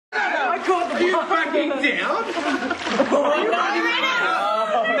caught the You fucking down?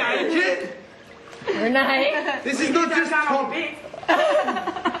 Naked? Renee. This is not just top. You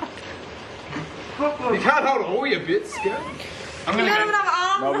can't hold all your bits, girl. You don't have enough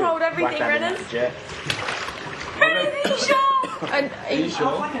arms to hold everything, Brennan. Brennan, are you sure? Are you sure? I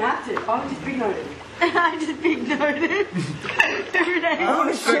fucking have to. I'm just big noted. I just big noted. Renee.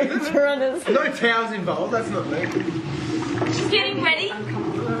 Oh shit, no towels involved, that's not me. She's getting ready.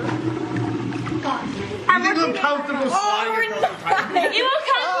 You didn't look comfortable sliding across the table. You look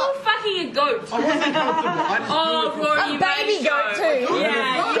comfortable fucking a goat. I wasn't comfortable, I just Oh, Rory, you baby made a goat show. too.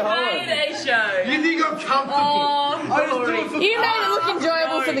 Yeah, you made a show. You think I'm comfortable? Oh, I just do it for You made it look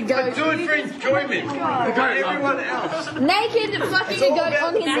enjoyable for the I goat. do it for enjoyment. For everyone else. Naked fucking a goat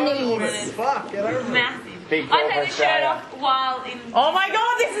on his knees. Fuck, get over it. massive. I take the shirt off while in. Oh my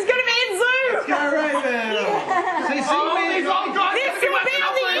god, this is gonna be in Zoom! Go right there. See, This will be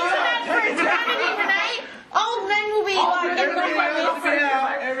on the internet for eternity, Renee! Old men will be like,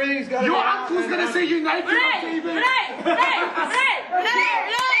 everything's got to Your uncle's gonna see you naked on TV.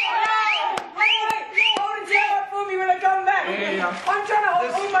 hold it down for me when I come back. I'm trying to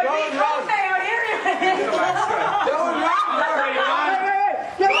hold my big cock out here.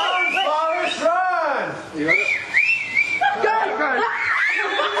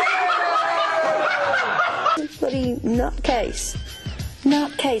 Bloody nutcase.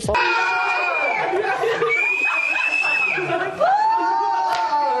 Nutcase.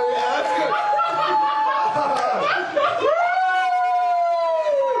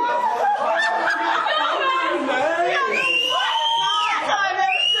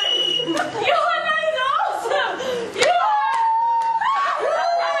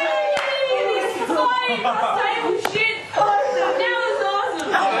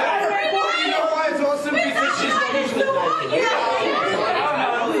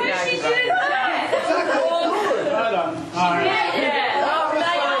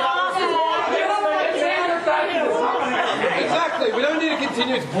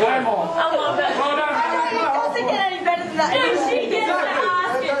 Continuous boy more. I love that. It doesn't get any better than that. No, she gets to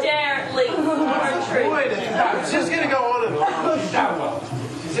ask it directly. It's just gonna go on and on.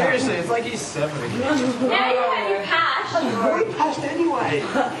 Seriously, it's like he's 70. Now you have your cash. We passed anyway.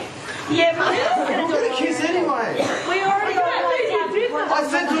 Yeah, but We're gonna kiss anyway. we already got I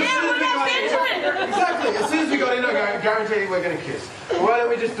said to her as soon as we got in. Exactly. As soon as we got in, I guarantee we're gonna kiss. Why don't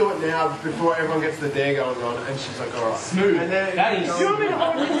we just do it now before everyone gets the dare going on? And she's like, alright. Smooth. And then That is smooth. I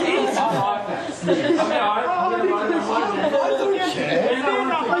like that. Smooth. I don't care.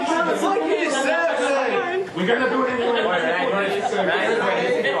 It's like you said, man. We're gonna do it anyway.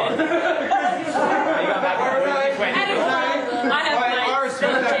 I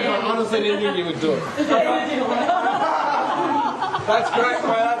respect that because I honestly didn't think you would do it. That's great,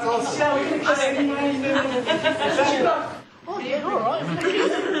 bro. That's awesome. Oh, yeah, alright.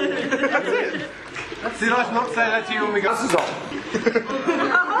 That's it. Did I not say that to you when we got this on?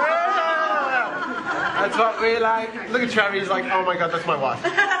 That's what we like. Look at Trav, he's like, oh my god, that's my wife.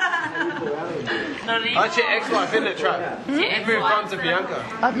 That's your ex-wife, isn't it, Trav? You've moved on to Bianca.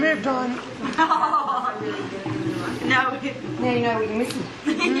 I've moved on. No. Now you know what you're missing.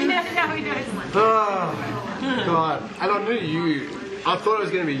 Now we know. Oh, God. And I knew you. I thought it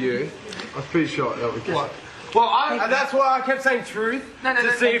was going to be you. I was pretty sure that would get. Well, and that's why I kept saying truth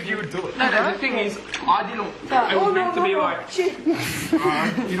to see if you would do it. No, the thing is, I didn't. It was meant to be like, you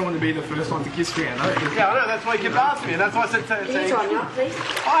don't want to be the first one to kiss me, I know. Yeah, I know, that's why you kept asking me, and that's why I said to you.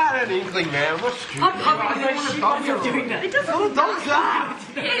 I had an inkling, man, I'm not stupid. You're doing that. It doesn't Don't that!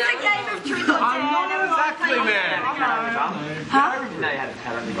 It's a game of truth or dare. Exactly, man.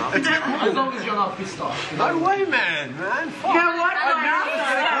 As long as you're not pissed off. No way, man. Fuck. You know what?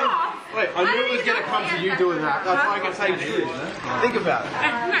 Wait, I knew it was going to come to you doing that. That's why I can say truth. Think about it.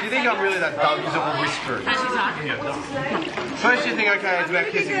 Do you think I'm really that dumb because I'm whispering? First you think, okay, it's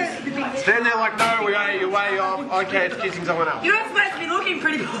about kissing. Then they're like, no, you're way off. Okay, it's kissing someone else. You're not supposed to be looking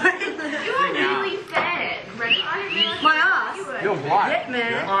pretty boy. You're really fat. My ass. You're white. Yeah,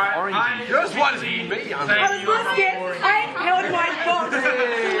 man. Orange. You're as white as me. I was looking. I held my box.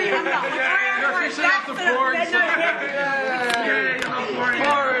 You're officially off the board.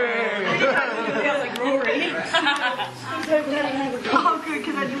 Oh, good,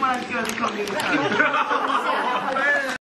 because I didn't want to go to the comedy.